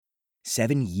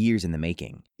7 years in the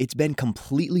making, it's been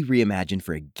completely reimagined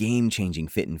for a game-changing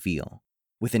fit and feel.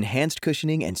 With enhanced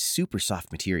cushioning and super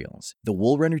soft materials, the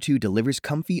Wool Runner 2 delivers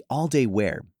comfy all-day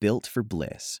wear built for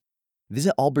bliss.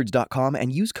 Visit allbirds.com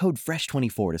and use code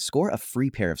FRESH24 to score a free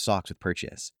pair of socks with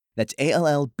purchase. That's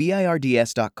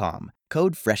ALLBIRDS.com,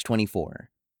 code FRESH24.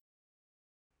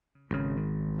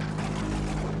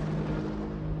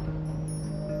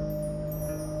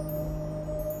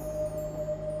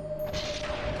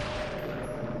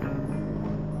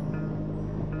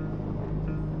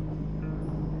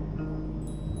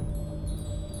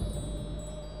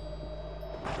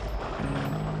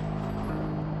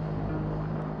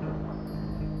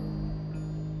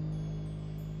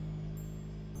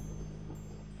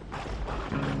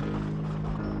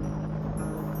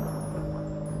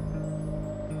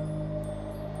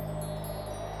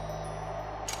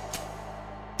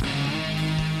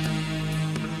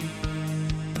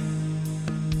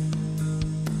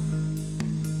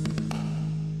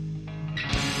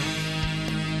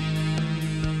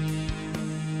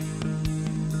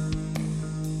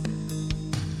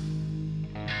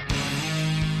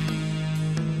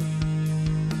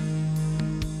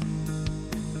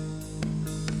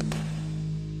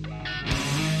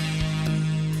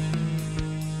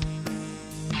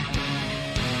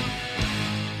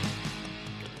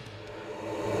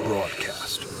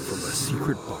 Broadcast from a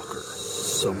secret bunker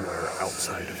somewhere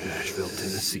outside of Nashville,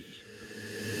 Tennessee.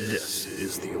 This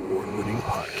is the award-winning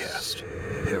podcast,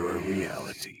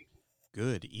 Parareality.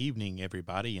 Good evening,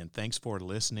 everybody, and thanks for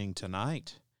listening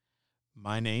tonight.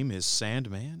 My name is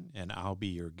Sandman, and I'll be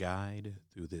your guide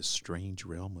through this strange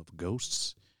realm of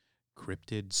ghosts,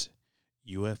 cryptids,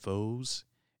 UFOs,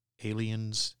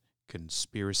 aliens,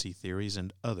 conspiracy theories,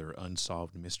 and other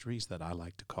unsolved mysteries that I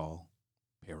like to call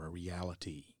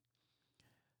Parareality.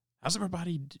 How's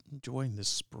everybody enjoying this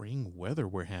spring weather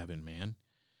we're having, man?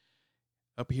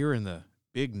 Up here in the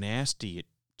Big Nasty, it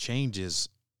changes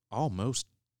almost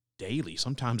daily,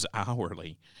 sometimes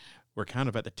hourly. We're kind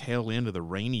of at the tail end of the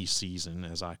rainy season,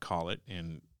 as I call it,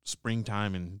 and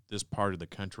springtime in this part of the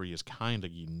country is kind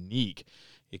of unique.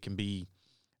 It can be,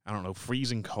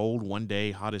 freezing cold one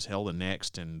day, hot as hell the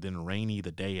next, and then rainy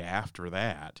the day after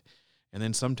that. And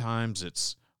then sometimes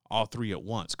it's all three at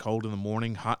once, cold in the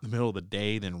morning, hot in the middle of the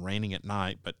day, then raining at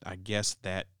night. But I guess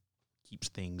that keeps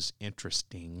things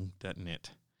interesting, doesn't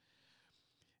it?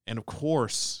 And of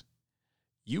course,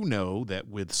 you know that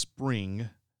with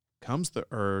spring comes the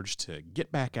urge to get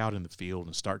back out in the field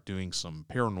and start doing some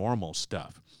paranormal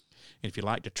stuff. And if you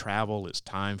like to travel, it's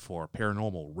time for a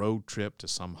paranormal road trip to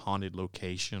some haunted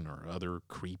location or other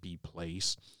creepy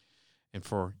place. And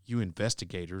for you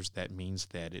investigators, that means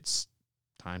that it's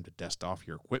time to dust off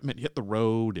your equipment, hit the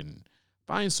road, and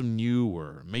find some new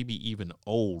or maybe even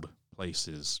old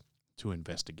places to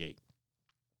investigate.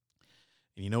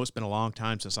 And you know, it's been a long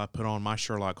time since I put on my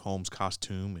Sherlock Holmes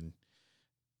costume and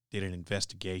did an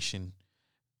investigation.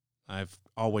 I've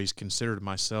always considered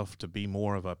myself to be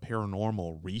more of a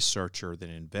paranormal researcher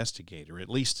than an investigator, at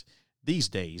least these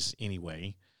days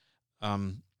anyway.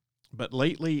 But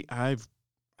lately I've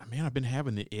been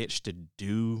having the itch to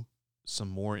do some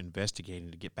more investigating,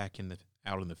 to get back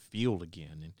out in the field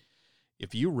again. And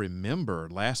if you remember,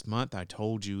 last month I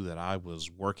told you that I was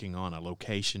working on a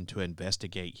location to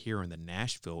investigate here in the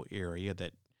Nashville area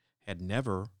that had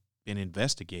never been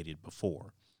investigated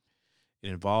before. It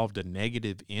involved a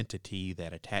negative entity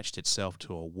that attached itself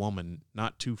to a woman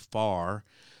not too far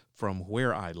from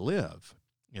where I live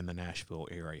in the Nashville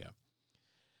area.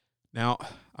 Now,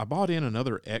 I brought in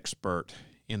another expert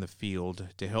in the field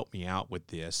to help me out with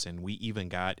this, and we even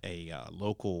got a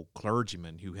local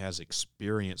clergyman who has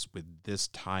experience with this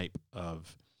type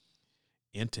of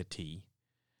entity.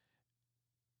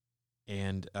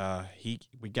 And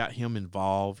we got him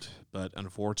involved, but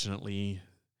unfortunately,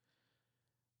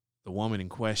 the woman in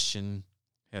question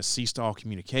has ceased all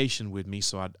communication with me,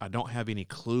 so I don't have any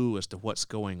clue as to what's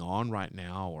going on right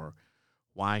now or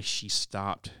why she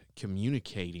stopped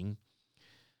communicating.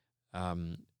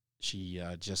 She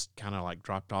just kind of like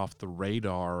dropped off the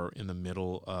radar in the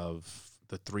middle of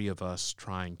the three of us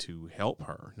trying to help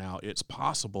her. Now, it's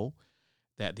possible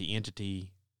that the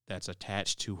entity that's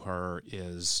attached to her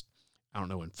is,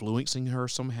 influencing her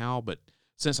somehow, but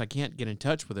since I can't get in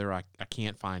touch with her, I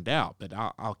can't find out. But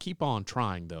I'll keep on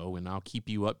trying, though, and I'll keep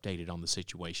you updated on the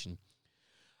situation.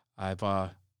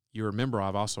 You remember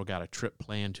I've also got a trip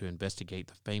planned to investigate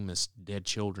the famous Dead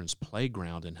Children's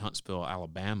Playground in Huntsville,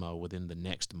 Alabama within the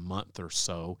next month or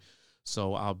so.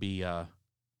 So I'll be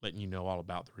letting you know all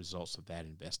about the results of that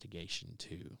investigation,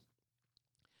 too.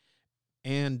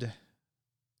 And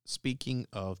speaking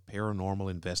of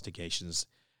paranormal investigations,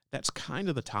 that's kind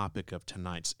of the topic of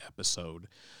tonight's episode.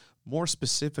 More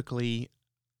specifically,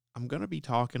 I'm going to be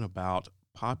talking about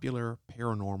popular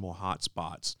paranormal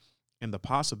hotspots and the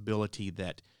possibility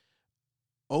that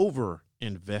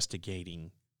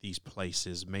over-investigating these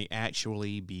places may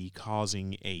actually be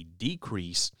causing a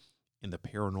decrease in the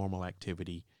paranormal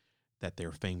activity that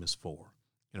they're famous for.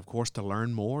 And of course, to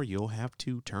learn more, you'll have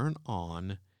to tune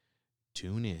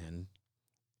in,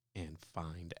 and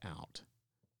find out.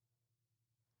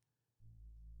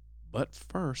 But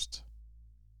first,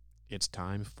 it's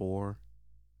time for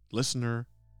listener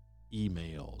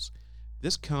emails.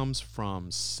 This comes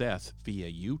from Seth via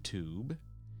YouTube,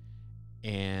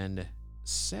 and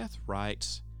Seth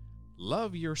writes,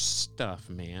 "Love your stuff,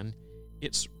 man.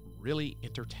 It's really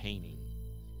entertaining."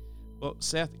 Well,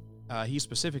 Seth, he's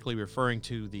specifically referring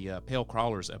to the Pale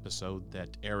Crawlers episode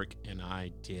that Eric and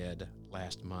I did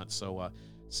last month. So,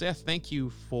 Seth, thank you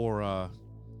for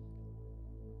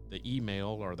the email,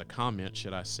 or the comment,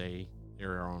 should I say,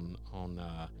 there on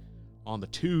the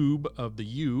tube of the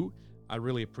U. I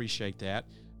really appreciate that.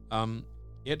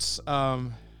 It's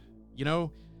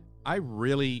I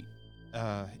really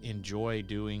enjoy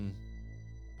doing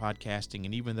podcasting,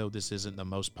 and even though this isn't the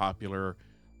most popular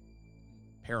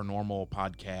paranormal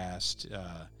podcast,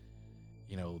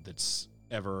 that's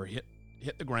ever hit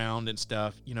the ground and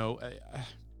stuff,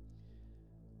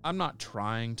 I'm not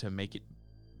trying to make it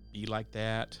be like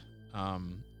that.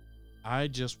 I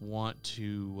just want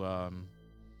to,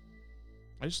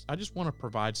 I just want to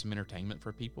provide some entertainment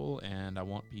for people, and I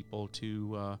want people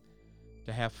to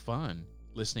have fun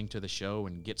listening to the show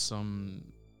and get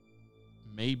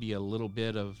maybe a little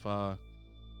bit of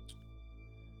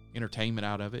entertainment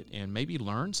out of it, and maybe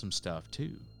learn some stuff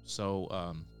too.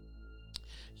 So,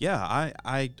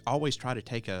 I always try to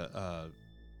take a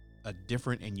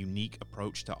different and unique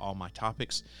approach to all my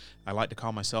topics. I like to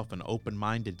call myself an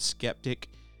open-minded skeptic,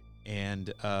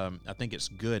 and I think it's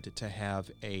good to have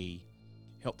a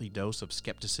healthy dose of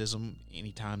skepticism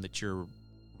anytime that you're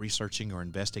researching or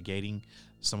investigating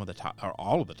some of or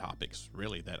all of the topics,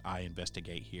 really, that I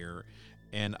investigate here.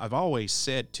 And I've always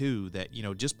said, too, that,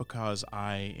 just because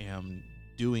I am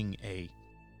doing a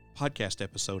podcast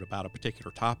episode about a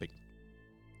particular topic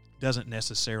doesn't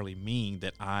necessarily mean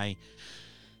that I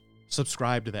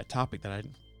subscribe to that topic, that I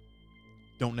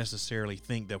don't necessarily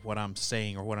think that what I'm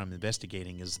saying or what I'm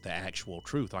investigating is the actual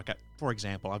truth. Like, for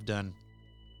example, I've done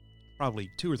probably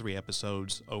 2 or 3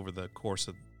 episodes over the course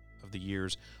of the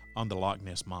years on the Loch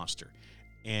Ness Monster.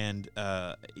 And,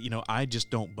 I just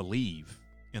don't believe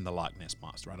in the Loch Ness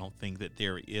Monster. I don't think that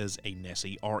there is a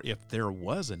Nessie, or if there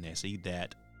was a Nessie,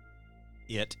 that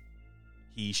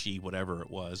he, she, whatever it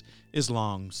was, is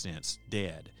long since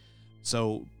dead.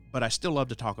 So, but I still love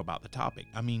to talk about the topic.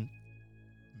 I mean,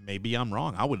 maybe I'm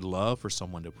wrong. I would love for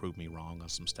someone to prove me wrong on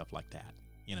some stuff like that,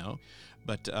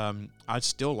 But I'd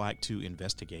still like to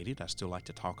investigate it. I still like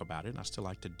to talk about it. And I still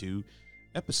like to do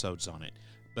episodes on it.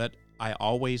 But I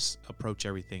always approach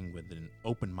everything with an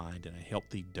open mind and a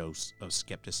healthy dose of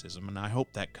skepticism. And I hope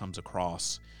that comes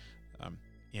across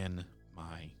in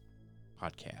my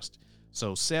podcast.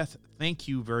 So, Seth, thank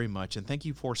you very much. And thank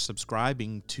you for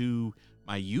subscribing to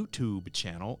my YouTube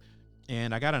channel.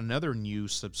 And I got another new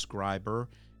subscriber,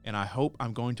 and I hope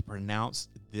I'm going to pronounce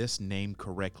this name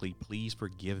correctly. Please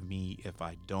forgive me if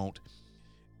I don't.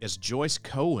 It's Joyce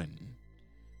Cohen.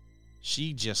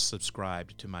 She just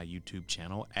subscribed to my YouTube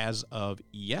channel as of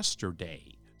yesterday.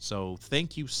 So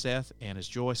thank you, Seth, and as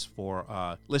Joyce,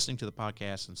 for listening to the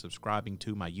podcast and subscribing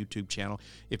to my YouTube channel.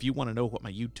 If you want to know what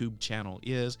my YouTube channel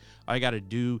is, all you got to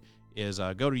do is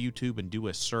go to YouTube and do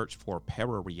a search for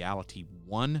Parareality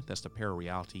 1. That's the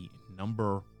Parareality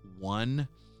number 1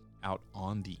 out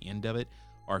on the end of it.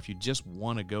 Or if you just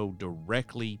want to go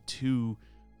directly to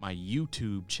my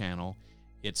YouTube channel,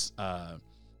 it's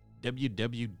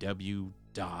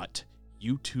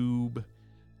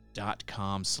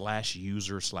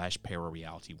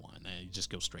www.youtube.com/user/parareality1. You just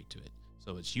go straight to it.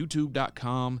 So it's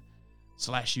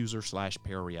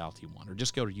youtube.com/user/parareality1. Or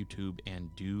just go to YouTube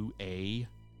and do a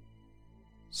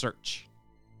search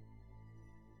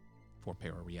for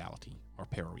Parareality or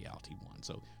Parareality1.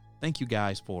 So thank you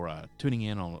guys for tuning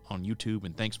in on YouTube,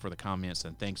 and thanks for the comments,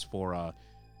 and thanks for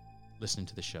listening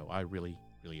to the show. I really,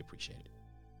 really appreciate it.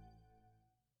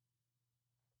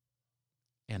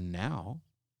 And now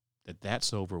that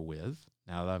that's over with,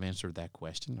 now that I've answered that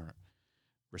question or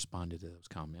responded to those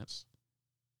comments,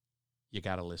 you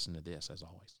got to listen to this, as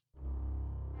always.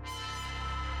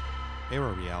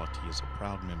 Parareality is a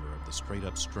proud member of the Straight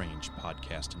Up Strange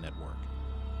podcast network.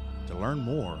 To learn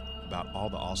more about all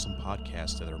the awesome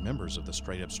podcasts that are members of the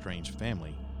Straight Up Strange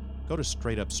family, go to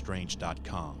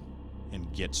straightupstrange.com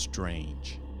and get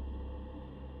strange.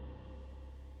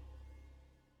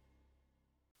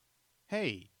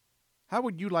 Hey, how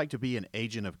would you like to be an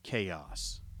agent of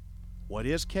chaos? What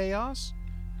is chaos?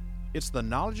 It's the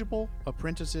knowledgeable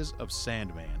apprentices of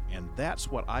Sandman, and that's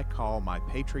what I call my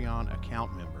Patreon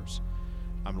account members.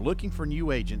 I'm looking for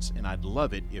new agents, and I'd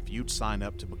love it if you'd sign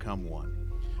up to become one.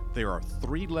 There are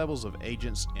 3 levels of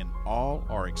agents, and all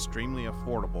are extremely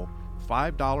affordable,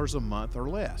 $5 a month or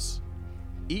less.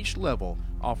 Each level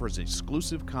offers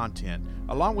exclusive content,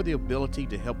 along with the ability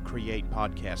to help create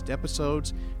podcast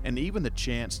episodes, and even the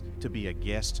chance to be a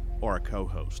guest or a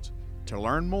co-host. To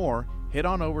learn more, head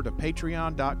on over to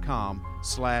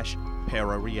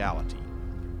patreon.com/parareality.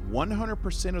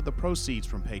 100% of the proceeds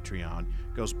from Patreon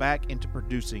goes back into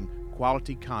producing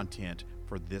quality content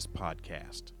for this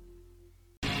podcast.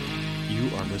 You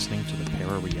are listening to the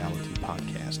Parareality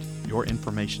Podcast, your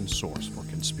information source for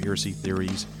conspiracy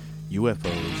theories,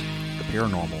 UFOs, the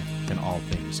paranormal, and all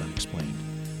things unexplained.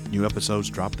 New episodes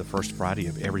drop the first Friday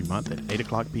of every month at 8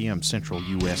 o'clock p.m. Central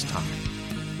U.S. time.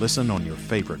 Listen on your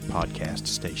favorite podcast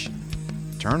station.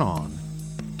 Turn on,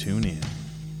 tune in,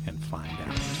 and find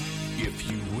out.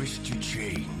 If you wish to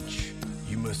change,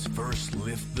 you must first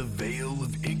lift the veil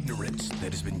of ignorance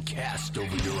that has been cast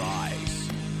over your eyes.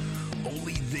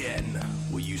 Only then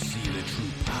will you see the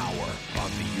true power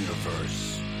of the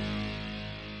universe.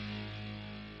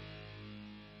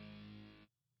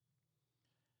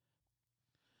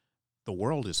 The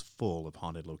world is full of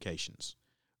haunted locations.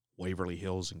 Waverly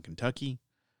Hills in Kentucky,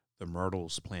 the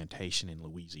Myrtles Plantation in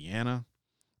Louisiana,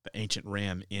 the Ancient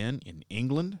Ram Inn in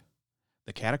England,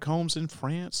 the Catacombs in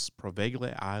France,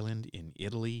 Proveggio Island in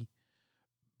Italy,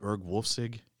 Burg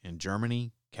Wolfsig in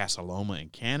Germany, Casa Loma in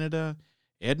Canada,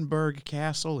 Edinburgh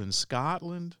Castle in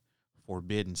Scotland,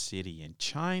 Forbidden City in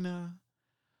China,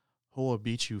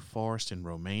 Hoabichu Forest in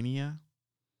Romania,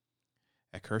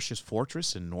 Akershus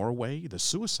Fortress in Norway, the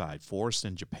Suicide Forest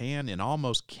in Japan, and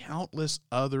almost countless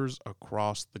others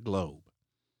across the globe.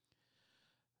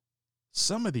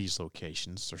 Some of these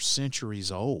locations are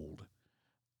centuries old.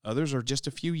 Others are just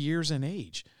a few years in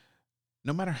age.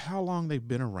 No matter how long they've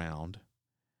been around,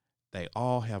 they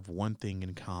all have one thing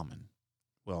in common.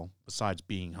 Well, besides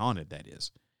being haunted, that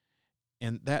is.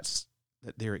 And that's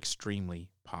that they're extremely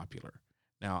popular.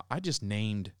 Now, I just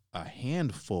named a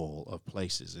handful of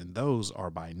places, and those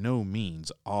are by no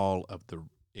means all of the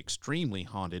extremely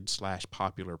haunted /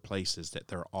 popular places that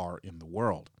there are in the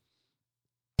world.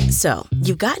 So,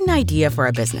 you've got an idea for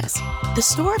a business. The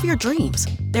store of your dreams.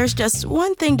 There's just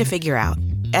one thing to figure out.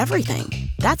 Everything.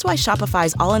 That's why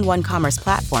Shopify's all-in-one commerce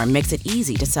platform makes it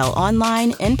easy to sell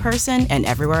online, in person, and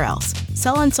everywhere else.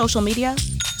 Sell on social media,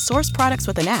 source products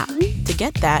with an app to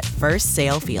get that first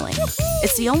sale feeling.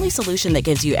 It's the only solution that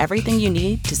gives you everything you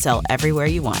need to sell everywhere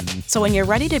you want. So when you're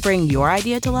ready to bring your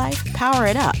idea to life, power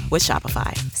it up with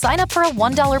Shopify. Sign up for a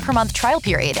 $1 per month trial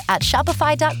period at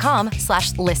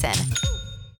shopify.com/listen.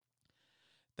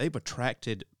 They've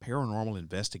attracted paranormal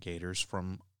investigators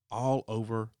from all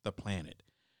over the planet.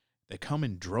 They come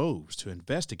in droves to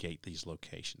investigate these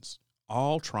locations,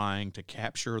 all trying to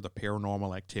capture the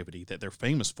paranormal activity that they're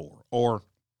famous for, or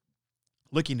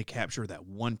looking to capture that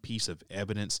one piece of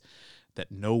evidence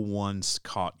that no one's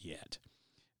caught yet.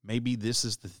 Maybe this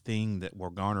is the thing that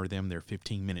will garner them their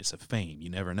 15 minutes of fame. You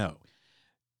never know.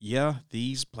 Yeah,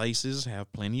 these places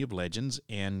have plenty of legends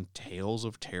and tales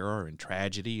of terror and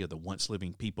tragedy of the once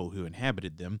living people who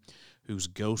inhabited them, whose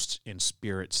ghosts and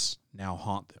spirits now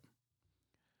haunt them.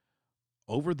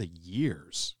 Over the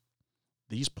years,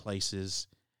 these places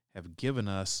have given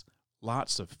us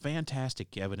lots of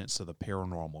fantastic evidence of the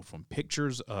paranormal, from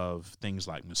pictures of things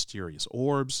like mysterious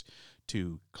orbs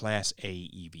to Class A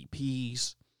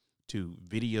EVPs to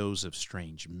videos of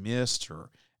strange mist or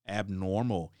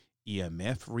abnormal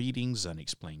EMF readings,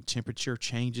 unexplained temperature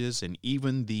changes, and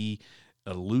even the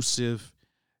elusive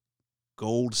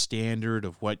gold standard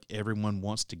of what everyone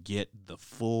wants to get, the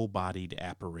full-bodied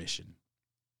apparition.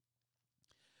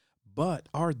 But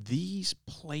are these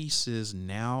places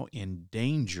now in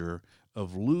danger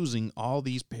of losing all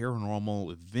these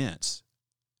paranormal events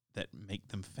that make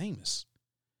them famous?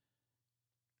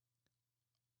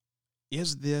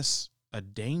 Is this a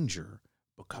danger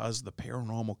because the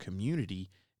paranormal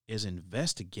community is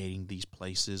investigating these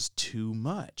places too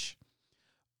much?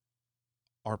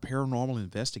 Are paranormal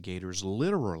investigators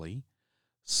literally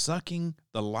sucking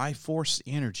the life force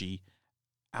energy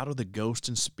out of the ghosts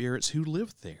and spirits who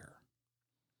live there?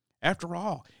 After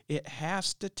all, it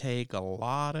has to take a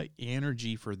lot of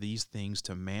energy for these things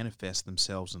to manifest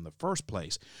themselves in the first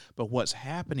place. But what's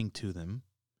happening to them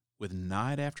with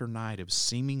night after night of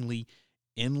seemingly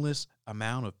endless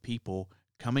amount of people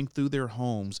coming through their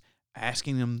homes,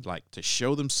 asking them like to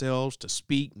show themselves, to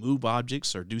speak, move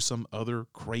objects, or do some other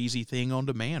crazy thing on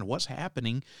demand. What's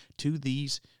happening to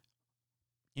these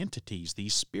entities,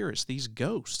 these spirits, these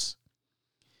ghosts?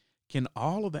 Can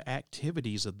all of the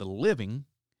activities of the living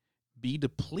be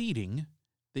depleting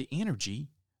the energy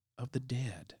of the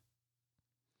dead?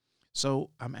 So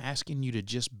I'm asking you to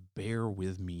just bear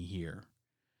with me here.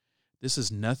 This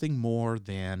is nothing more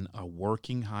than a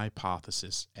working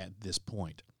hypothesis at this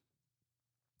point.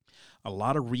 A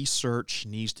lot of research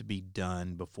needs to be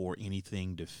done before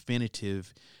anything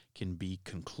definitive can be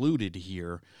concluded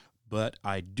here, but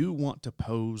I do want to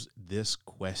pose this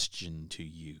question to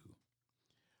you.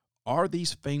 Are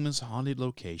these famous haunted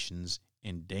locations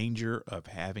in danger of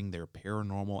having their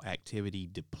paranormal activity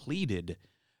depleted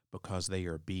because they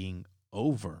are being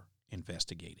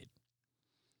over-investigated?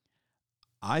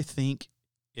 I think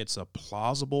it's a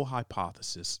plausible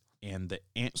hypothesis, and the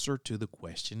answer to the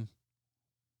question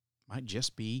might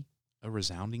just be a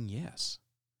resounding yes.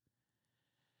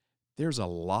 There's a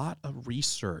lot of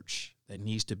research that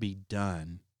needs to be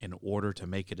done in order to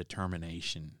make a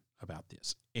determination about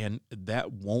this, and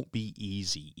that won't be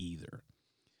easy either.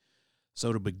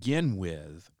 So to begin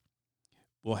with,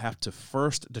 we'll have to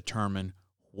first determine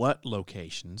what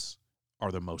locations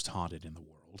are the most haunted in the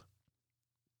world.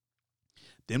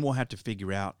 Then we'll have to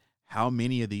figure out how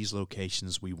many of these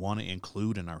locations we want to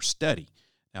include in our study.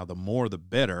 Now, the more the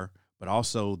better, but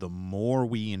also the more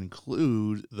we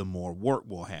include, the more work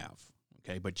we'll have.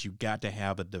 Okay, but you've got to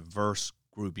have a diverse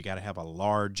group. You got to have a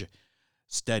large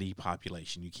study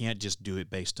population. You can't just do it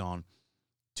based on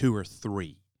 2 or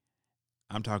 3.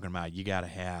 I'm talking about you got to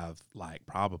have like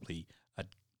probably a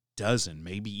dozen,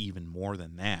 maybe even more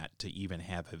than that, to even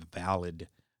have a valid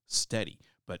study.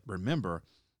 But remember,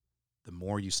 the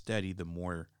more you study, the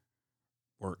more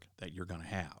work that you're going to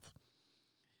have.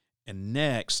 And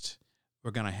next,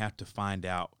 we're going to have to find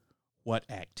out what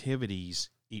activities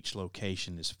each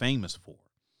location is famous for.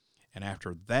 And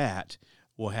after that,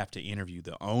 we'll have to interview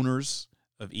the owners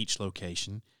of each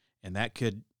location, and that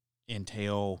could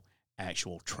entail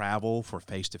actual travel for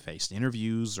face-to-face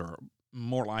interviews, or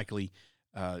more likely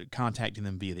contacting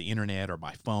them via the internet or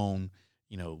by phone,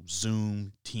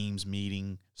 Zoom, Teams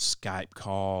meeting, Skype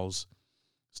calls,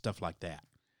 stuff like that.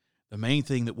 The main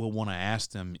thing that we'll want to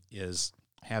ask them is,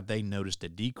 have they noticed a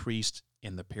decrease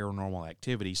in the paranormal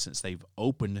activity since they've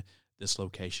opened this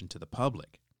location to the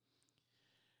public?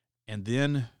 And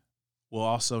then we'll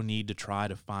also need to try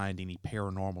to find any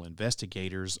paranormal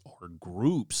investigators or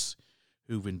groups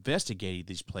who've investigated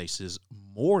these places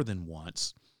more than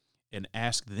once and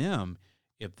ask them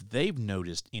if they've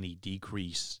noticed any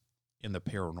decrease in the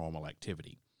paranormal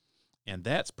activity. And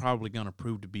that's probably going to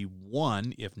prove to be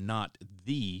one, if not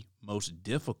the most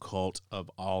difficult of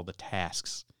all the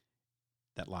tasks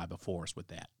that lie before us with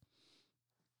that.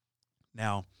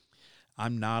 Now,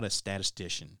 I'm not a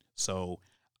statistician, so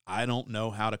I don't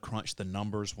know how to crunch the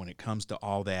numbers when it comes to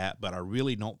all that, but I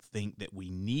really don't think that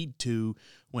we need to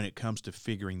when it comes to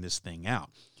figuring this thing out.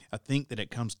 I think that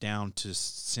it comes down to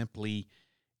simply,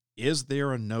 is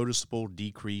there a noticeable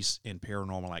decrease in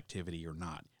paranormal activity or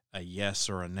not? A yes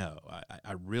or a no.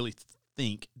 I really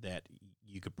think that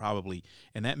you could probably,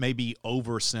 and that may be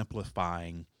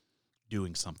oversimplifying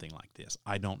doing something like this.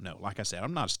 I don't know. Like I said,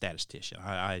 I'm not a statistician.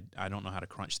 I don't know how to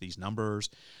crunch these numbers.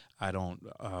 I don't,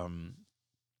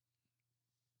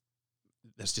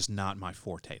 that's just not my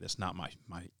forte. That's not my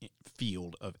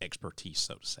field of expertise,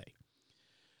 so to say.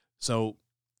 So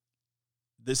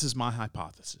this is my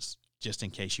hypothesis, just in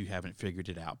case you haven't figured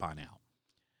it out by now.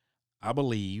 I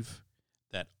believe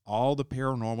that all the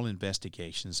paranormal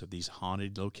investigations of these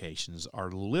haunted locations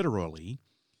are literally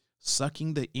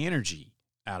sucking the energy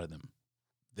out of them,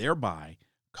 thereby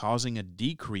causing a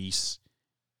decrease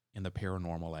in the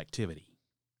paranormal activity.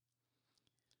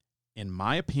 In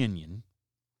my opinion,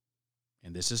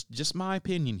 and this is just my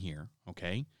opinion here,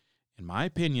 okay? In my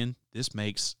opinion, this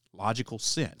makes logical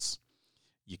sense.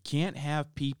 You can't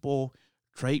have people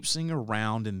traipsing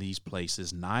around in these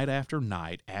places night after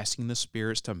night, asking the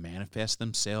spirits to manifest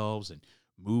themselves and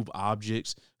move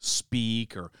objects,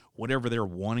 speak, or whatever they're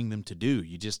wanting them to do.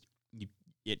 It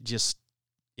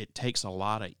takes a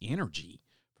lot of energy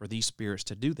for these spirits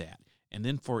to do that. And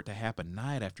then for it to happen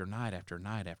night after night after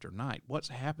night after night, what's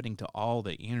happening to all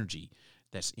the energy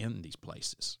that's in these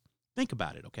places? Think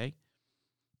about it, okay?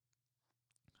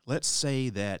 Let's say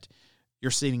that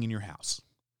you're sitting in your house,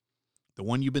 the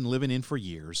one you've been living in for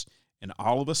years, and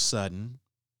all of a sudden,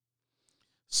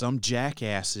 some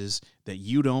jackasses that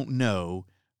you don't know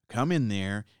come in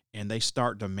there and they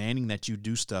start demanding that you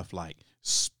do stuff like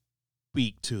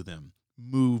speak to them,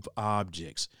 move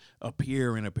objects,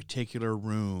 appear in a particular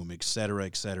room, etc.,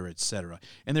 etc., etc.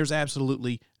 And there's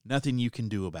absolutely nothing you can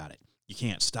do about it. You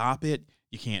can't stop it.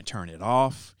 You can't turn it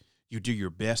off. You do your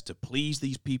best to please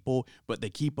these people, but they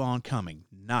keep on coming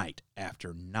night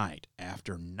after night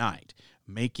after night,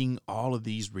 making all of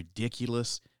these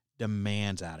ridiculous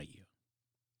demands out of you,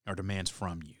 or demands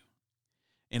from you.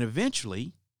 And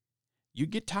eventually, you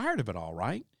get tired of it all,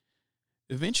 right?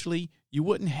 Eventually, you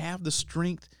wouldn't have the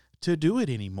strength to do it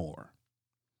anymore.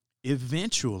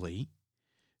 Eventually,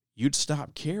 you'd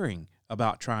stop caring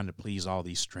about trying to please all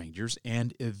these strangers,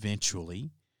 and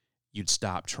eventually, you'd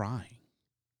stop trying.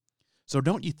 So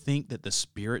don't you think that the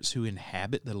spirits who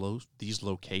inhabit these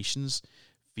locations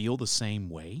feel the same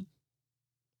way?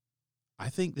 I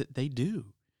think that they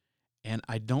do. And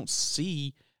I don't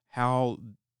see how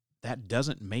that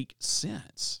doesn't make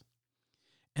sense.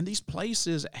 And these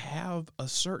places have a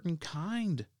certain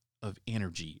kind of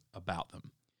energy about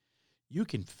them. You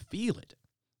can feel it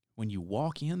when you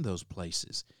walk in those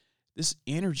places. This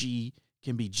energy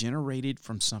can be generated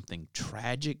from something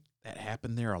tragic that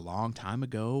happened there a long time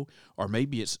ago, or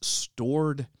maybe it's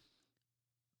stored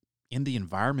in the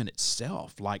environment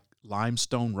itself, like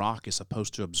limestone rock is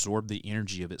supposed to absorb the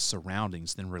energy of its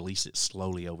surroundings, then release it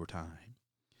slowly over time.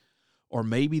 Or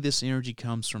maybe this energy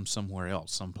comes from somewhere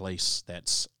else, someplace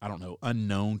that's, I don't know,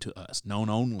 unknown to us, known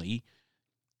only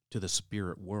to the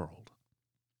spirit world.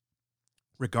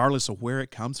 Regardless of where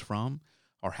it comes from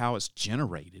or how it's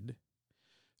generated,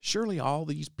 surely all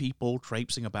these people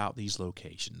traipsing about these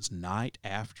locations night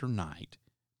after night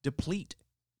deplete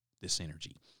this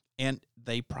energy. And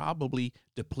they probably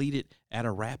deplete it at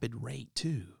a rapid rate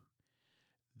too.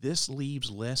 This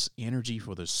leaves less energy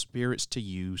for the spirits to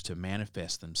use to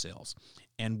manifest themselves.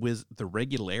 And with the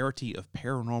regularity of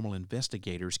paranormal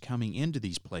investigators coming into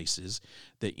these places,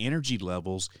 the energy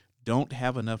levels don't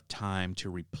have enough time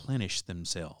to replenish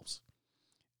themselves.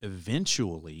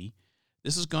 Eventually,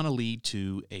 this is going to lead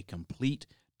to a complete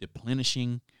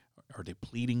depleting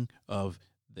of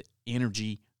the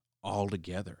energy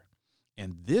altogether.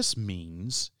 And this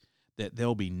means that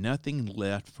there'll be nothing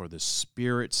left for the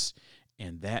spirits,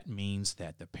 and that means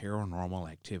that the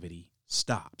paranormal activity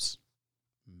stops.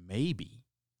 Maybe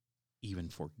even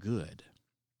for good.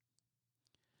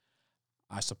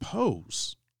 I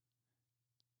suppose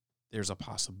there's a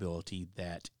possibility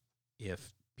that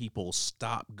if people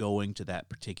stop going to that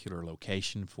particular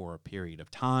location for a period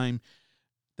of time,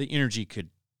 the energy could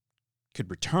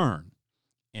return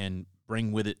and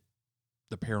bring with it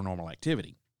the paranormal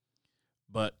activity.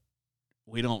 But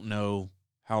we don't know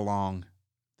how long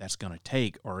that's going to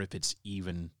take or if it's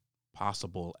even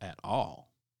possible at all.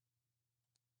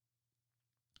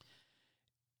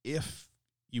 If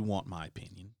you want my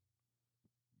opinion,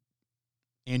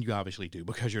 and you obviously do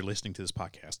because you're listening to this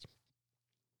podcast,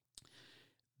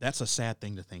 that's a sad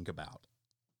thing to think about.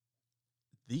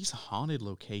 These haunted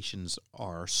locations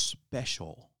are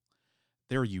special.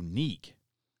 They're unique.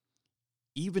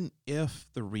 Even if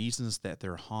the reasons that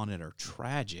they're haunted are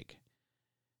tragic,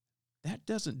 that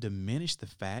doesn't diminish the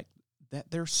fact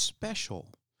that they're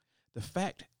special. The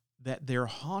fact that they're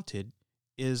haunted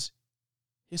is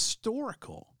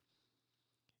historical.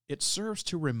 It serves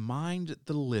to remind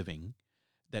the living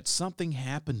that something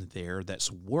happened there that's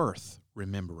worth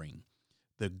remembering.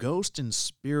 The ghosts and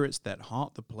spirits that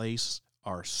haunt the place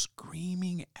are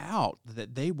screaming out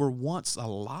that they were once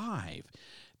alive.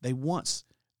 They once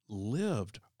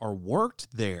lived or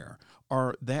worked there,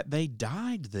 or that they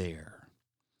died there.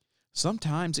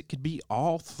 Sometimes it could be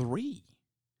all three.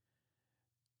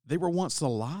 They were once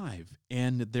alive,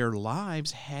 and their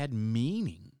lives had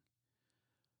meaning.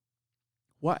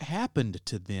 What happened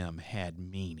to them had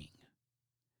meaning.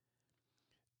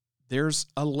 There's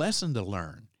a lesson to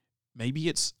learn. Maybe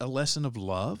it's a lesson of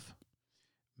love.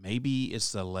 Maybe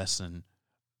it's a lesson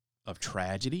of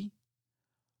tragedy.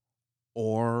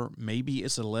 Or maybe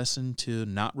it's a lesson to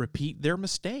not repeat their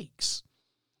mistakes.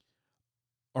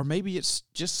 Or maybe it's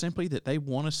just simply that they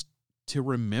want us to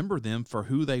remember them for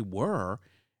who they were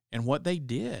and what they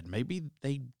did. Maybe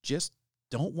they just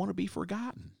don't want to be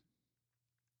forgotten.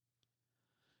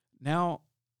 Now,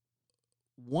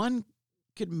 one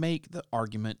could make the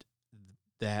argument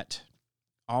that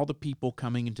all the people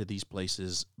coming into these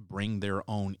places bring their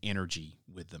own energy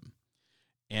with them.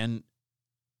 And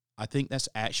I think that's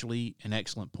actually an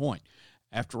excellent point.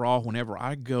 After all, whenever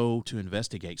I go to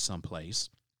investigate someplace,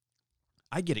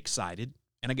 I get excited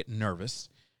and I get nervous,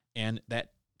 and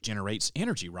that generates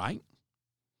energy, right?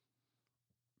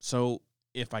 So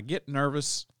if I get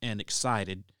nervous and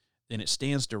excited, then it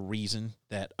stands to reason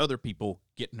that other people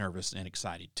get nervous and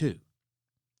excited too.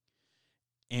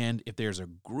 And if there's a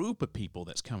group of people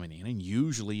that's coming in, and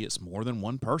usually it's more than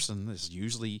one person, it's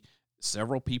usually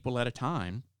several people at a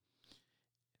time.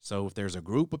 So if there's a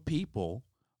group of people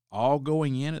all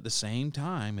going in at the same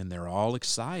time and they're all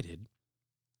excited,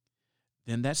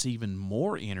 then that's even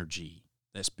more energy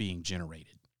that's being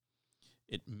generated.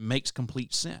 It makes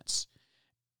complete sense.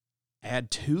 Add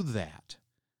to that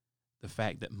the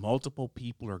fact that multiple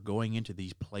people are going into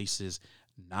these places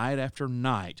night after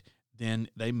night, then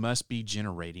they must be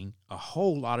generating a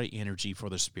whole lot of energy for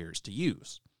the spirits to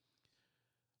use.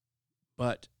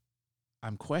 But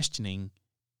I'm questioning,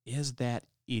 is that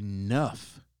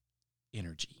enough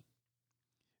energy?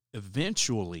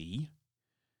 Eventually,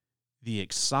 the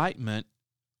excitement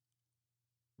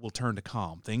will turn to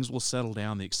calm. Things will settle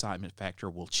down. The excitement factor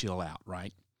will chill out,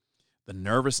 right? The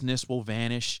nervousness will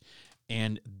vanish,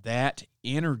 and that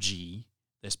energy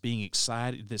that's being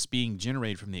excited, that's being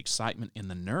generated from the excitement in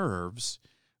the nerves,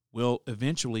 will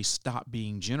eventually stop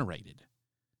being generated.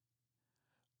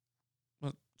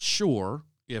 Well, sure,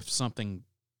 if something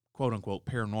quote-unquote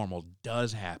paranormal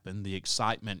does happen, the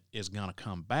excitement is going to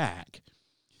come back,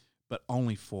 but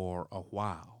only for a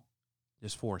while,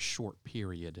 just for a short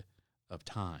period of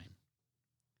time.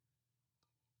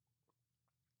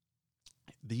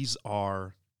 These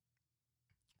are,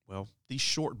 well, these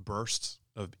short bursts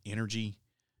of energy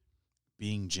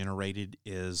being generated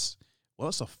is, well,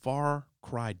 it's a far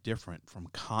cry different from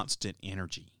constant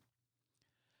energy.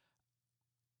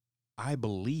 I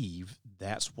believe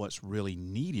that's what's really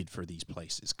needed for these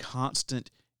places,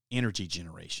 constant energy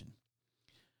generation.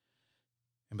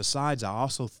 And besides, I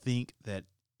also think that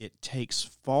it takes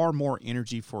far more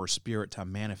energy for a spirit to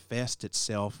manifest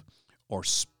itself or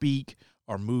speak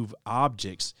or move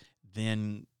objects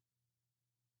than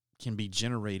can be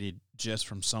generated just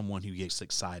from someone who gets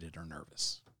excited or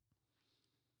nervous.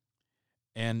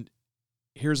 And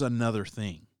here's another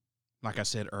thing. Like I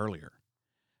said earlier,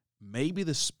 maybe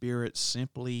the spirit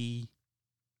simply,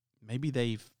 maybe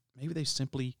they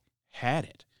simply had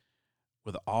it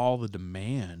with all the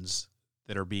demands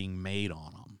that are being made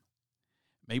on them.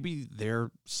 Maybe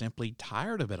they're simply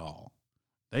tired of it all.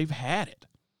 They've had it.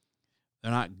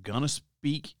 They're not going to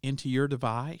speak into your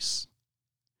device.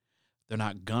 They're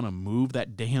not going to move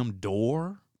that damn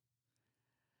door.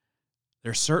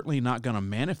 They're certainly not going to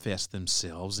manifest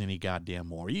themselves any goddamn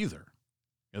more either,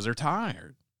 because they're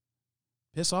tired.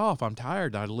 Piss off. I'm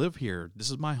tired. I live here. This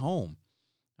is my home.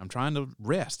 I'm trying to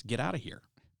rest. Get out of here.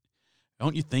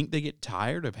 Don't you think they get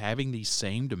tired of having these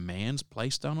same demands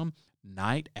placed on them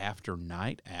night after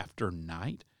night after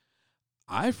night?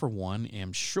 I, for one,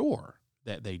 am sure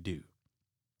that they do.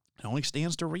 It only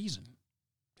stands to reason.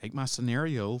 Take my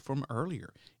scenario from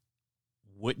earlier.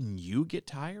 Wouldn't you get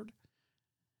tired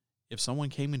if someone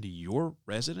came into your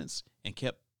residence and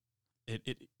kept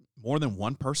it more than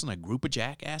one person, a group of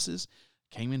jackasses,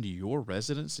 came into your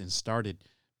residence and started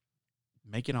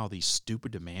making all these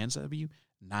stupid demands of you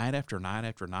night after night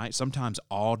after night, sometimes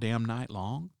all damn night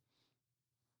long?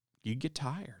 You'd get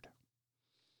tired.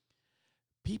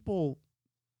 People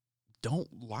don't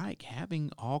like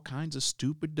having all kinds of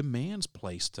stupid demands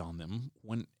placed on them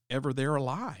whenever they're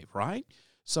alive, right?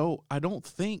 So I don't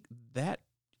think that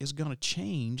is going to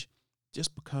change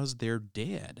just because they're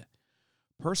dead.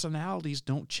 Personalities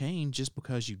don't change just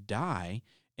because you die,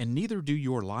 and neither do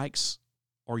your likes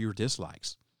or your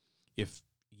dislikes. If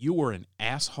you were an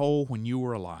asshole when you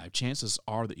were alive, chances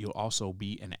are that you'll also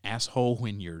be an asshole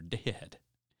when you're dead.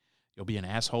 You'll be an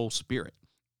asshole spirit.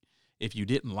 If you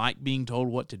didn't like being told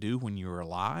what to do when you were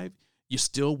alive, you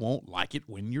still won't like it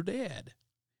when you're dead.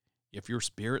 If your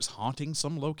spirit's haunting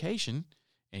some location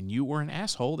and you were an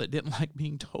asshole that didn't like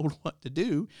being told what to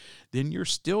do, then you're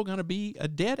still going to be a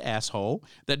dead asshole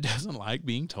that doesn't like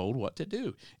being told what to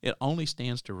do. It only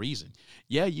stands to reason.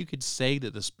 Yeah, you could say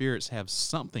that the spirits have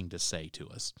something to say to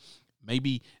us.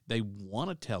 Maybe they want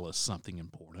to tell us something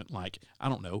important, like, I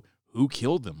don't know, who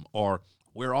killed them, or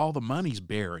where all the money's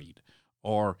buried,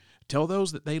 or tell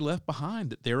those that they left behind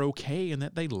that they're okay and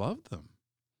that they love them.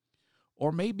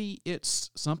 Or maybe it's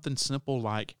something simple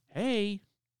like, hey,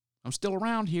 I'm still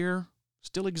around here,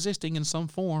 still existing in some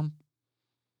form.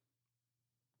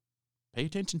 Pay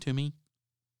attention to me.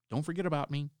 Don't forget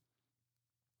about me.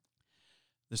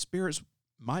 The spirits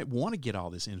might want to get all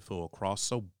this info across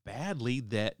so badly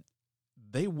that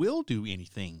they will do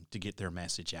anything to get their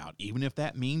message out, even if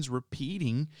that means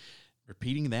repeating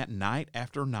that night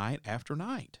after night after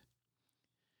night.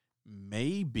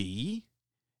 Maybe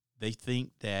they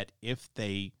think that if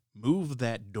they move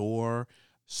that door,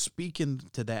 speak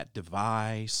into that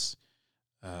device,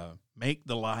 make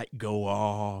the light go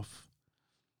off,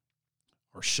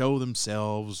 or show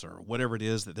themselves, or whatever it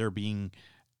is that they're being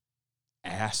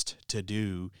asked to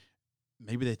do,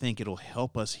 maybe they think it'll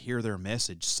help us hear their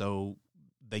message, so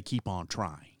they keep on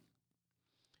trying.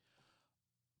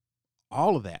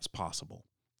 All of that's possible,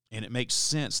 and it makes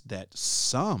sense that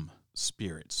some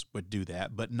spirits would do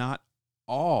that, but not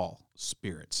all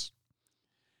spirits.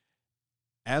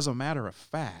 As a matter of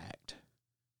fact,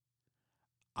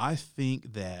 I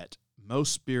think that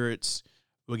most spirits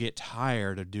will get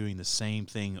tired of doing the same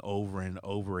thing over and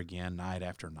over again, night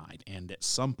after night, and at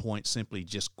some point simply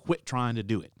just quit trying to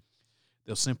do it.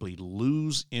 They'll simply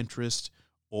lose interest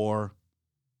or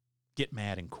get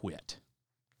mad and quit.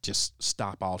 Just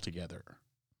stop altogether.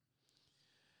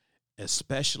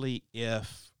 Especially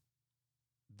if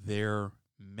their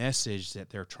message that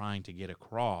they're trying to get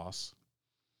across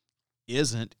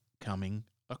isn't coming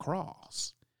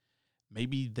across.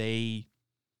 Maybe they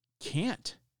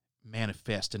can't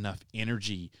manifest enough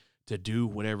energy to do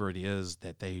whatever it is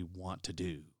that they want to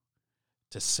do,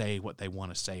 to say what they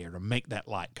want to say, or to make that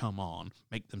light come on,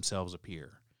 make themselves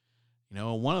appear. You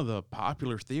know, one of the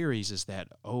popular theories is that,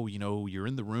 you're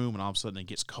in the room and all of a sudden it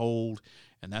gets cold,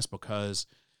 and that's because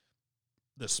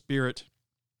the spirit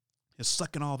is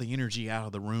sucking all the energy out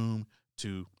of the room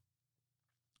to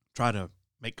try to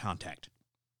make contact.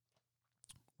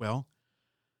 Well,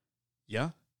 yeah,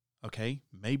 okay,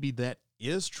 maybe that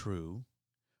is true,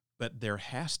 but there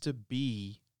has to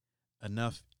be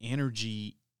enough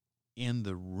energy in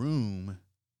the room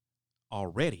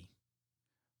already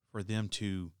for them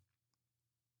to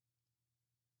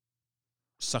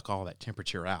suck all that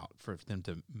temperature out, for them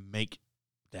to make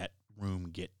that room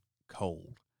get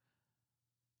cold,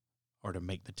 or to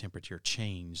make the temperature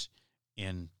change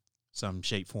in some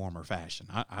shape, form, or fashion.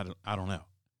 I don't know.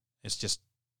 It's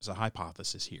a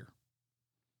hypothesis here.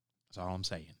 That's all I'm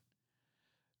saying.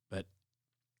 But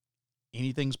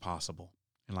anything's possible.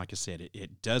 And like I said,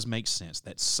 it does make sense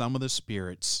that some of the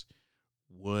spirits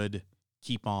would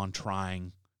keep on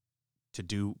trying to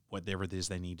do whatever it is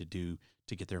they need to do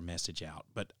to get their message out.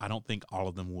 But I don't think all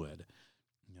of them would.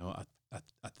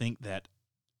 I think that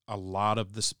a lot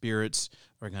of the spirits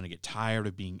are going to get tired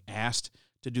of being asked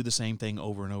to do the same thing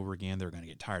over and over again. They're going to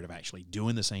get tired of actually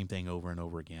doing the same thing over and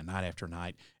over again, night after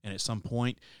night. And at some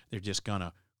point, they're just going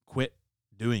to quit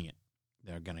doing it.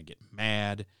 They're going to get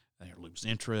mad, they'll lose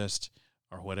interest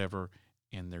or whatever,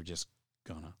 and they're just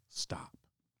going to stop.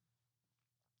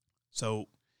 So,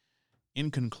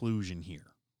 in conclusion here,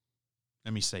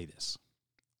 let me say this.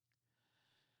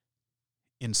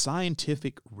 In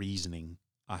scientific reasoning,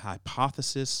 a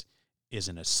hypothesis is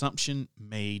an assumption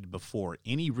made before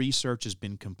any research has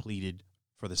been completed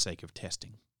for the sake of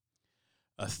testing.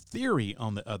 A theory,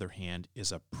 on the other hand,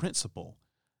 is a principle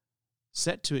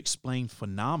set to explain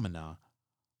phenomena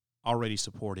already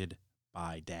supported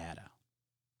by data.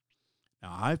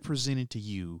 Now, I've presented to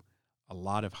you a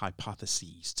lot of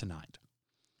hypotheses tonight.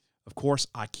 Of course,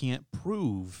 I can't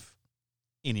prove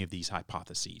any of these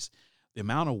hypotheses. The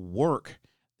amount of work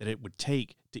that it would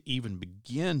take to even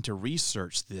begin to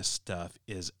research this stuff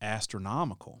is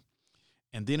astronomical.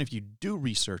 And then if you do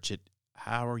research it,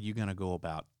 how are you going to go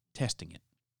about testing it?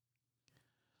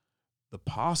 The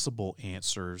possible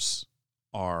answers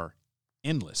are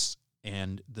endless,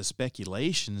 and the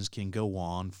speculations can go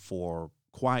on for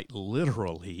quite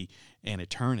literally an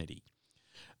eternity.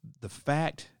 The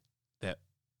fact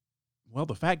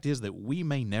is that we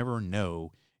may never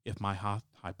know if my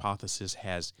hypothesis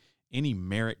has any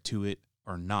merit to it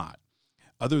or not.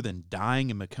 Other than dying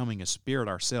and becoming a spirit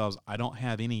ourselves, I don't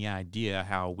have any idea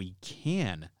how we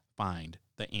can find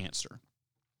the answer.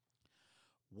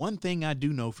 One thing I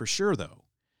do know for sure, though,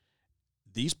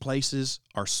 these places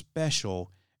are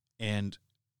special, and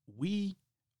we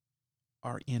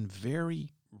are in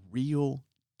very real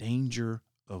danger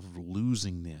of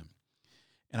losing them.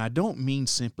 And I don't mean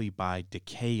simply by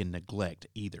decay and neglect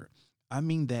either. I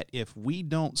mean that if we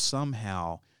don't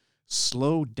somehow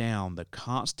slow down the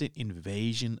constant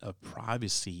invasion of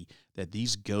privacy that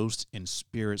these ghosts and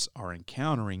spirits are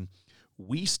encountering,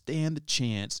 we stand the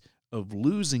chance of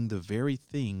losing the very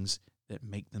things that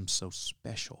make them so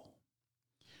special.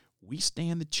 We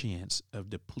stand the chance of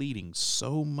depleting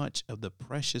so much of the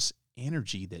precious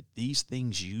energy that these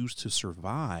things use to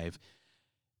survive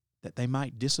that they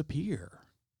might disappear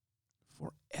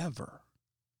forever.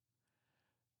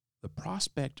 The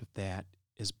prospect of that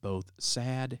is both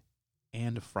sad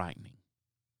and frightening.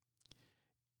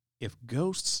 If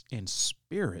ghosts and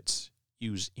spirits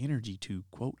use energy to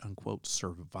quote-unquote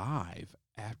survive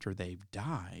after they've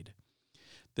died,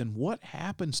 then what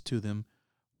happens to them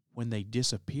when they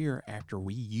disappear after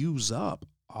we use up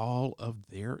all of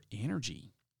their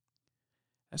energy?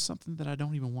 That's something that I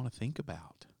don't even want to think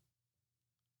about.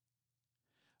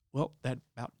 Well, that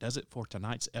about does it for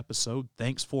tonight's episode.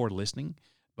 Thanks for listening.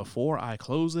 Before I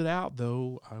close it out,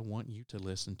 though, I want you to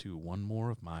listen to one more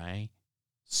of my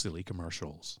silly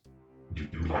commercials. Do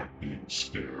you like being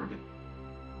scared?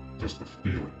 Does the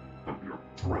feeling of your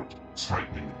throat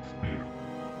tightening in fear,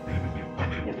 leaving you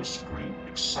unable to scream,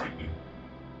 excite you?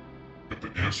 If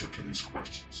the answer to these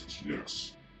questions is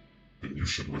yes, then you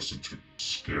should listen to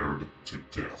Scared to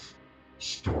Death,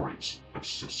 stories of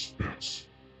suspense,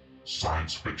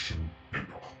 science fiction, and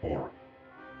horror.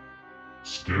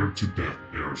 Scared to Death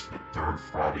airs the third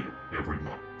Friday of every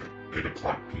month at 8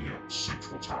 o'clock p.m.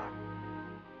 Central Time.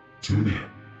 Tune in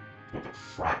for the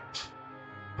fright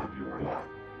of your life.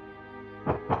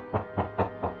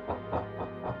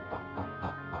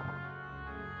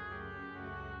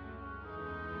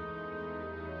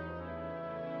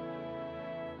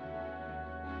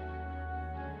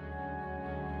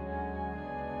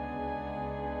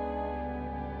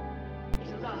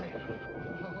 It's alive!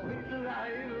 Oh, it's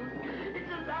alive!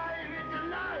 It's alive! It's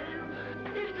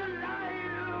alive! It's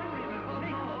alive!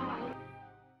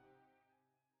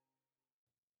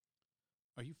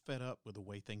 Are you fed up with the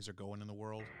way things are going in the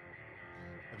world?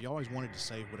 Have you always wanted to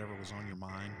say whatever was on your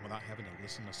mind without having to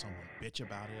listen to someone bitch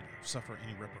about it or suffer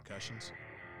any repercussions?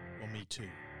 Well, me too.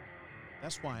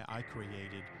 That's why I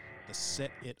created the Set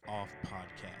It Off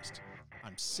podcast.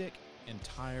 I'm sick and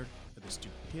tired of the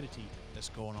stupidity that's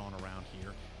going on around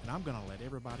here, and I'm going to let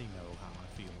everybody know how I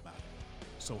feel about it.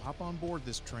 So hop on board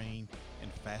this train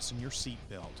and fasten your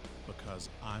seatbelt because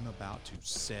I'm about to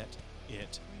set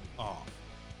it off.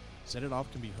 Set It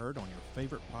Off can be heard on your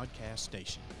favorite podcast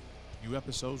station. New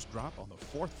episodes drop on the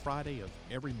fourth Friday of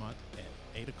every month at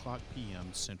 8 o'clock p.m.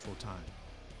 Central Time.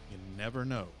 You never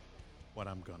know what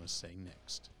I'm going to say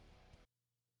next.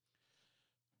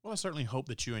 Well, I certainly hope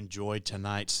that you enjoyed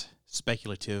tonight's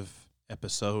speculative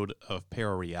episode of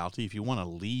Parareality. If you want to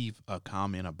leave a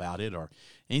comment about it or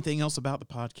anything else about the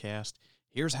podcast,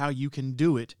 here's how you can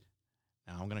do it.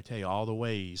 Now, I'm going to tell you all the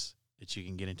ways that you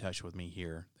can get in touch with me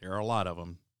here. There are a lot of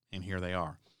them, and here they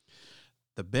are.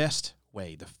 The best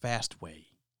way, the fast way,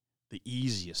 the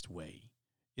easiest way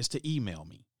is to email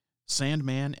me,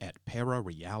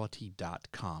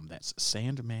 sandman@parareality.com. That's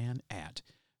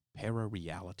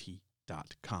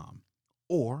sandman@parareality.com.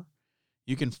 Or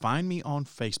you can find me on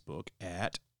Facebook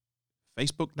at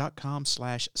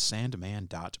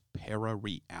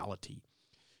facebook.com/sandman.parareality.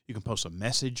 You can post a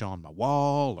message on my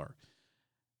wall or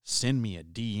send me a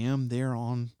DM there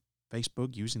on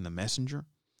Facebook using the messenger.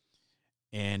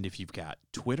 And if you've got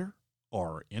Twitter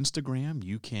or Instagram,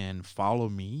 you can follow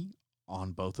me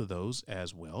on both of those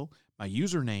as well. My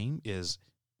username is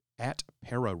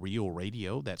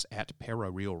 @ParaRealRadio. That's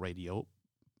 @ParaRealRadio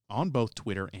on both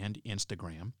Twitter and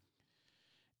Instagram.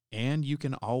 And you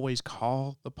can always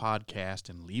call the podcast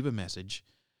and leave a message,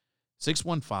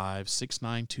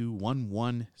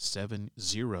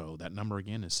 615-692-1170. That number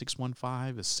again is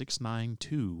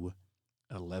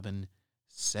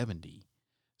 615-692-1170.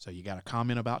 So you got a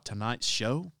comment about tonight's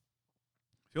show?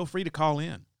 Feel free to call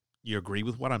in. You agree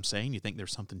with what I'm saying? You think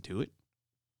there's something to it?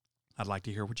 I'd like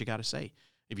to hear what you got to say.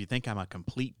 If you think I'm a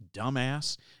complete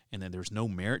dumbass and that there's no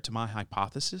merit to my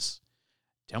hypothesis,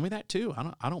 tell me that too.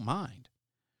 I don't mind.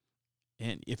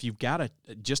 And if you've got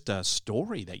just a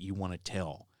story that you want to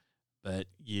tell, but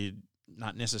you're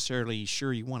not necessarily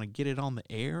sure you want to get it on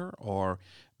the air, or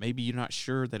maybe you're not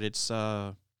sure that it's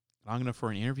long enough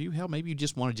for an interview, hell, maybe you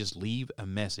just want to just leave a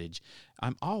message.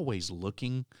 I'm always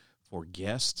looking for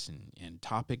guests and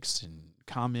topics and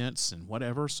comments and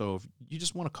whatever. So if you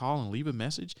just want to call and leave a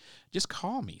message, just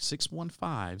call me,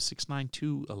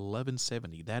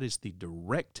 615-692-1170. That is the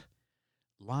direct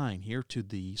line here to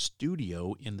the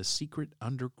studio in the secret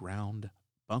underground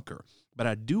bunker. But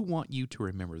I do want you to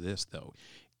remember this, though.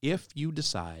 If you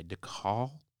decide to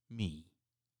call me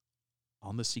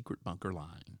on the secret bunker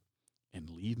line and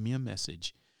leave me a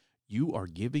message, you are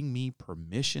giving me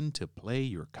permission to play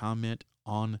your comment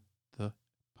on the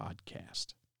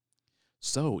podcast.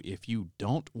 So if you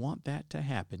don't want that to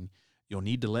happen, you'll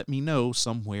need to let me know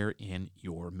somewhere in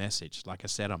your message. Like I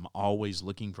said, I'm always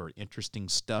looking for interesting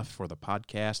stuff for the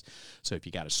podcast. So if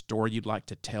you got a story you'd like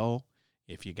to tell,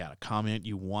 if you got a comment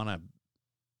you want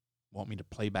me to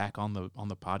play back on the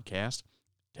podcast,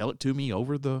 tell it to me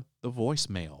over the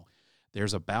voicemail.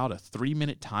 There's about a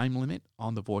 3-minute time limit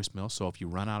on the voicemail, so if you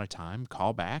run out of time,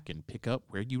 call back and pick up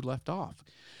where you left off.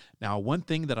 Now, one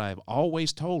thing that I've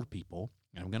always told people,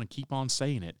 and I'm going to keep on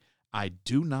saying it, I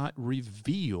do not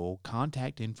reveal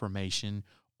contact information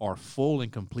or full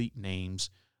and complete names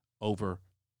over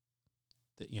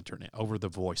the internet, over the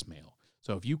voicemail.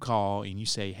 So if you call and you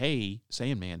say, hey,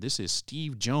 Sandman, this is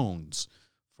Steve Jones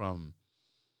from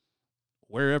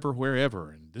wherever,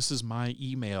 and this is my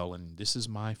email, and this is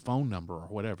my phone number, or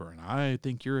whatever, and I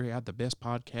think you had the best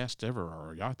podcast ever,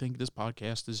 or I think this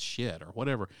podcast is shit, or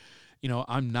whatever.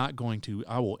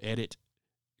 I will edit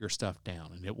your stuff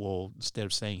down, and it will, instead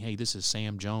of saying, hey, this is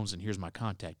Sam Jones, and here's my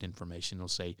contact information, it'll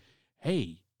say,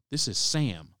 hey, this is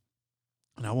Sam,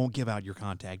 and I won't give out your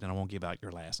contact, and I won't give out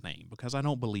your last name, because I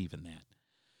don't believe in that.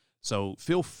 So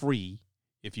feel free,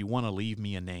 if you want to leave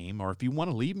me a name, or if you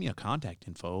want to leave me a contact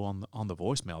info on the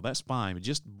voicemail, that's fine. But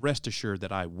just rest assured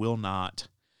that I will not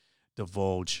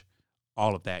divulge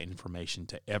all of that information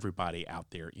to everybody out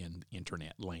there in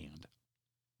internet land.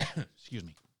 Excuse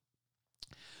me.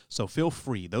 So feel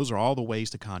free. Those are all the ways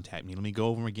to contact me. Let me go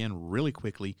over them again really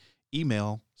quickly.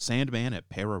 Email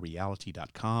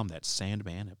sandman@parareality.com. That's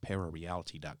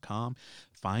sandman@parareality.com.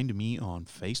 Find me on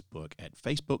Facebook at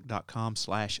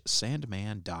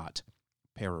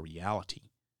facebook.com/sandman.parareality.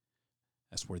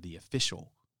 That's where the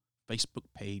official Facebook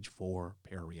page for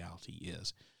Parareality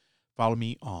is. Follow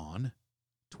me on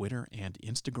Twitter and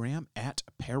Instagram at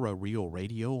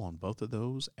ParaRealRadio on both of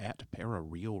those, at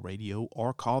ParaRealRadio,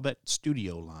 or call that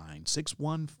studio line,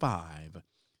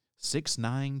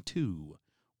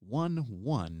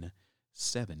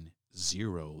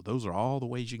 615-692-1170. Those are all the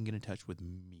ways you can get in touch with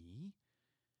me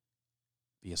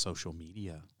via social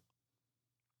media.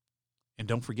 And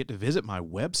don't forget to visit my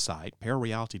website.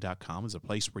 Parareality.com is a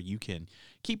place where you can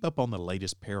keep up on the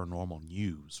latest paranormal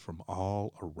news from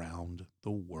all around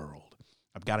the world.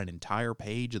 I've got an entire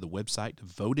page of the website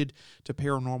devoted to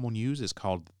paranormal news. It's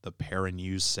called the Para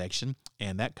News section,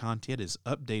 and that content is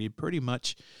updated pretty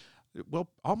much,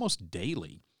 almost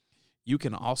daily. You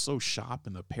can also shop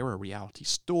in the Parareality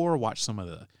store, watch some of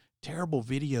the terrible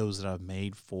videos that I've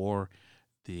made for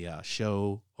the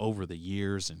show over the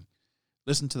years, and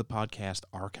listen to the podcast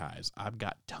archives. I've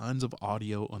got tons of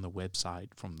audio on the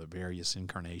website from the various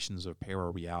incarnations of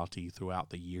Parareality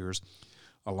throughout the years,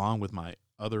 along with my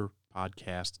other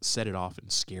podcast, Set It Off and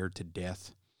Scared to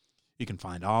Death. You can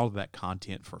find all of that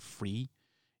content for free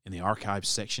in the archives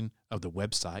section of the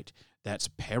website. That's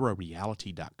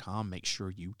parareality.com. Make sure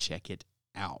you check it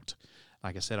out.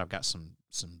 Like I said, I've got some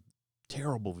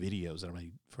terrible videos that I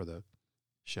made for the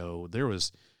show. There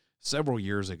was several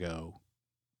years ago,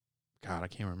 God, I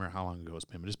can't remember how long ago it's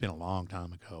been, but it's been a long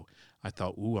time ago. I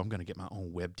thought, I'm going to get my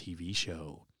own web TV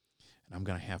show, and I'm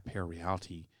going to have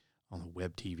Parareality on the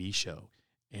web TV show.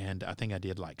 And I think I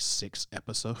did like 6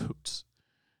 episodes.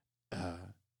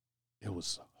 It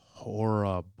was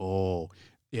horrible.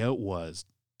 It was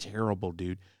terrible,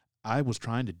 dude. I was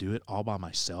trying to do it all by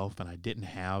myself, and I didn't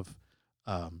have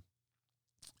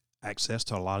access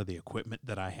to a lot of the equipment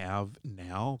that I have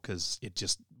now because it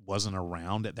just wasn't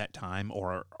around at that time,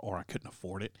 or I couldn't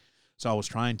afford it. So I was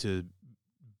trying to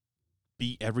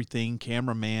be everything: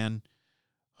 cameraman,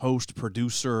 host,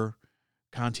 producer,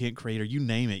 content creator, you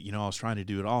name it. I was trying to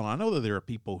do it all. And I know that there are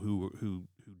people who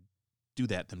do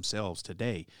that themselves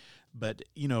today, but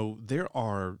there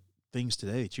are things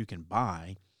today that you can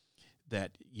buy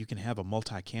that you can have a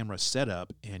multi-camera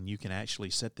setup, and you can actually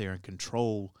sit there and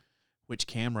control which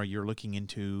camera you're looking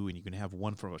into, and you can have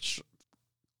one from a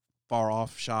far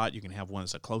off shot, you can have one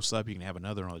that's a close up, you can have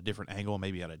another on a different angle,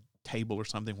 maybe at a table or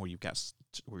something where you're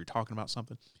talking about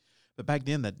something. But back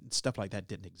then, that stuff like that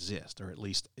didn't exist, or at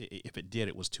least if it did,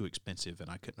 it was too expensive and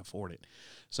I couldn't afford it.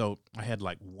 So I had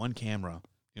like one camera,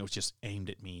 it was just aimed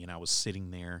at me, and I was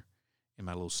sitting there in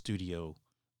my little studio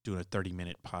doing a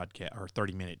 30-minute podcast or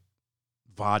 30-minute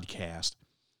vodcast,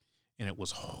 and it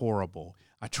was horrible.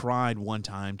 I tried one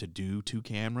time to do 2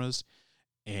 cameras,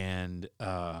 and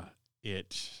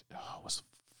it was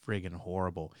friggin'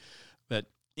 horrible. But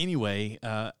anyway,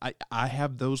 I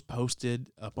have those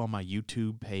posted up on my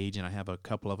YouTube page, and I have a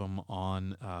couple of them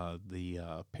on the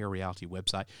Parareality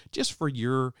website, just for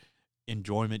your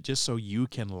enjoyment, just so you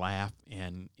can laugh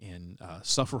and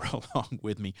suffer along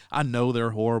with me. I know they're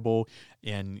horrible,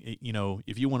 and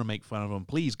if you want to make fun of them,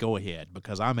 please go ahead,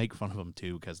 because I make fun of them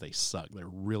too, because they suck. They're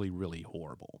really, really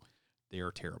horrible. They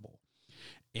are terrible.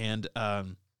 And I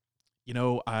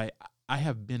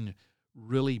have been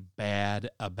really bad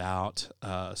about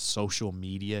social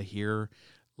media here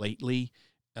lately.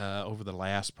 Over the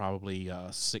last probably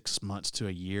 6 months to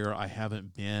a year, I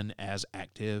haven't been as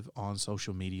active on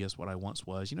social media as what I once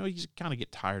was. You just kind of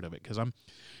get tired of it, because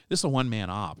this is a one-man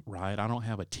op, right? I don't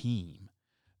have a team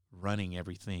running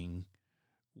everything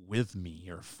with me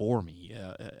or for me.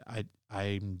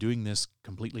 I'm doing this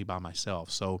completely by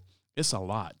myself, so it's a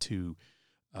lot to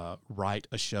write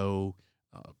a show,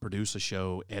 produce a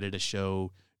show, edit a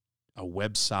show, a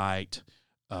website,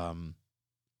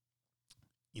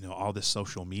 all this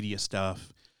social media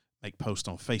stuff, make posts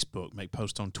on Facebook, make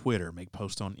posts on Twitter, make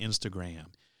posts on Instagram.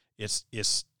 It's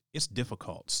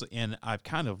difficult, and I've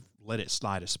kind of let it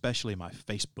slide, especially my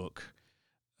Facebook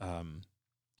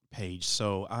page.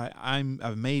 So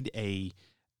I've made a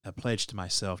pledge to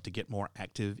myself to get more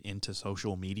active into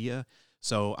social media.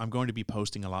 So I'm going to be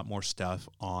posting a lot more stuff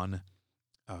on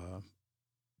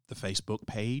the Facebook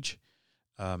page,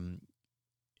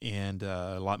 and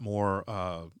a lot more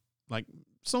like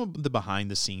some of the behind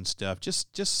the scenes stuff,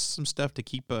 just some stuff to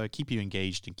keep you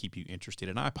engaged and keep you interested.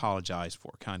 And I apologize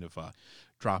for kind of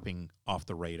dropping off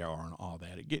the radar and all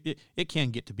that. It can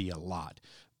get to be a lot,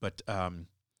 but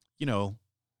you know,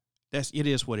 it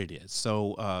is what it is.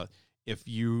 So if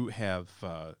you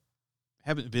haven't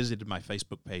visited my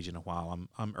Facebook page in a while,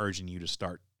 I'm urging you to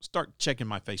start checking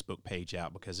my Facebook page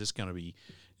out, because it's going to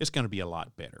be a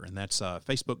lot better. And that's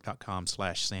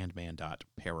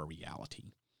facebook.com/sandman.parareality.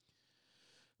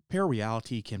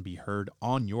 Parareality can be heard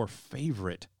on your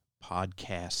favorite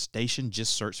podcast station.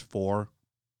 Just search for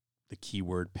the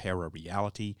keyword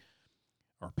Parareality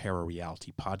or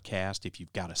Parareality Podcast. If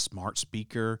you've got a smart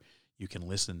speaker, you can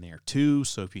listen there too.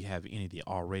 So if you have any of the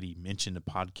already mentioned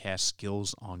podcast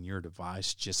skills on your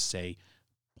device, just say,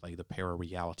 play the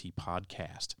Parareality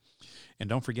Podcast. And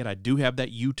don't forget, I do have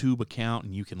that YouTube account,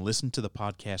 and you can listen to the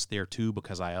podcast there too,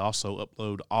 because I also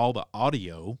upload all the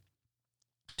audio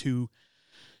to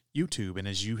YouTube. And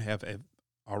as you have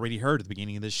already heard at the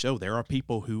beginning of this show, there are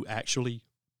people who actually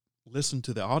listen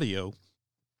to the audio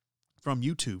from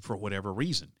YouTube for whatever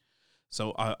reason.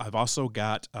 So I've also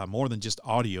got more than just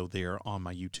audio there on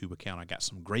my YouTube account. I got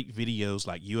some great videos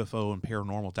like UFO and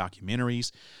paranormal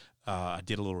documentaries. I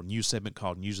did a little news segment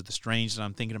called News of the Strange that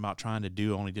I'm thinking about trying to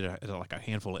do. I only did like a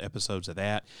handful of episodes of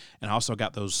that. And I also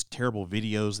got those terrible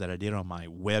videos that I did on my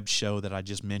web show that I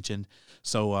just mentioned.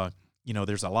 So, you know,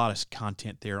 there's a lot of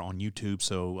content there on YouTube.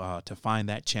 So to find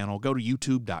that channel, go to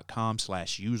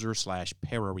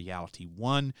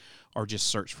youtube.com/user/parareality1, or just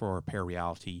search for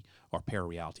Parareality or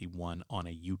Parareality1 on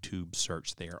a YouTube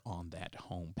search there on that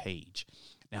home page.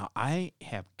 Now, I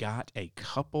have got a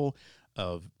couple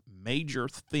of major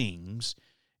things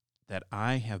that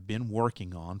I have been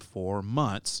working on for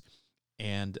months,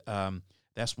 and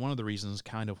that's one of the reasons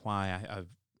kind of why I've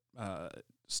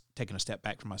taken a step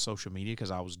back from my social media, because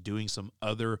I was doing some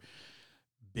other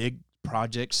big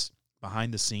projects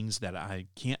behind the scenes that I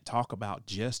can't talk about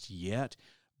just yet,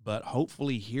 but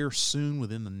hopefully here soon,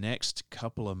 within the next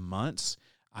couple of months,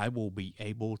 I will be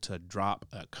able to drop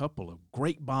a couple of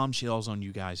great bombshells on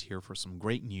you guys here for some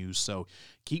great news. So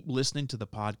keep listening to the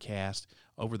podcast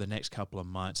over the next couple of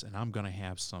months, and I'm going to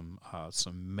have a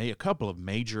couple of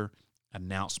major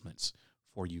announcements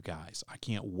for you guys. I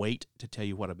can't wait to tell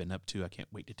you what I've been up to. I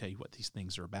can't wait to tell you what these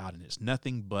things are about, and it's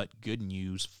nothing but good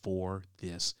news for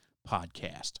this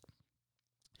podcast.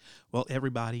 Well,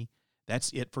 everybody,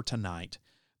 that's it for tonight.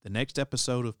 The next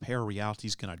episode of Parareality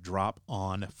is going to drop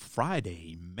on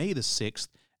Friday, May the 6th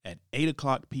at 8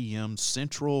 o'clock p.m.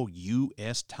 Central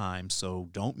U.S. time, so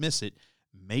don't miss it.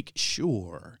 Make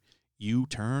sure you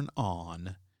turn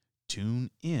on, tune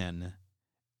in,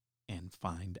 and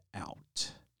find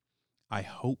out. I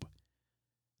hope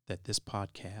that this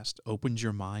podcast opens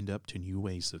your mind up to new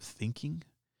ways of thinking,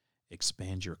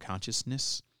 expands your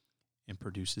consciousness, and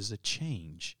produces a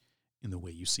change in the way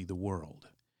you see the world.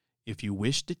 If you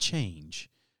wish to change,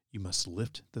 you must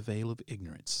lift the veil of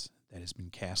ignorance that has been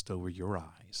cast over your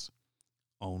eyes.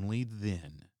 Only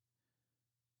then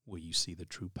will you see the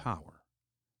true power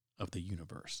of the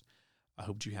universe. I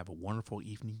hope you have a wonderful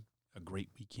evening, a great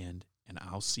weekend, and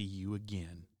I'll see you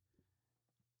again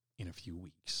in a few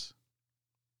weeks.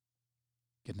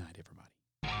 Good night, everybody.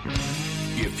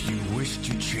 If you wish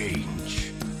to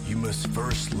change, you must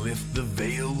first lift the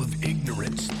veil of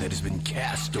ignorance that has been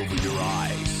cast over your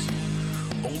eyes.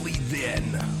 Only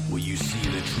then will you see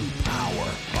the true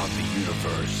power of the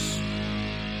universe.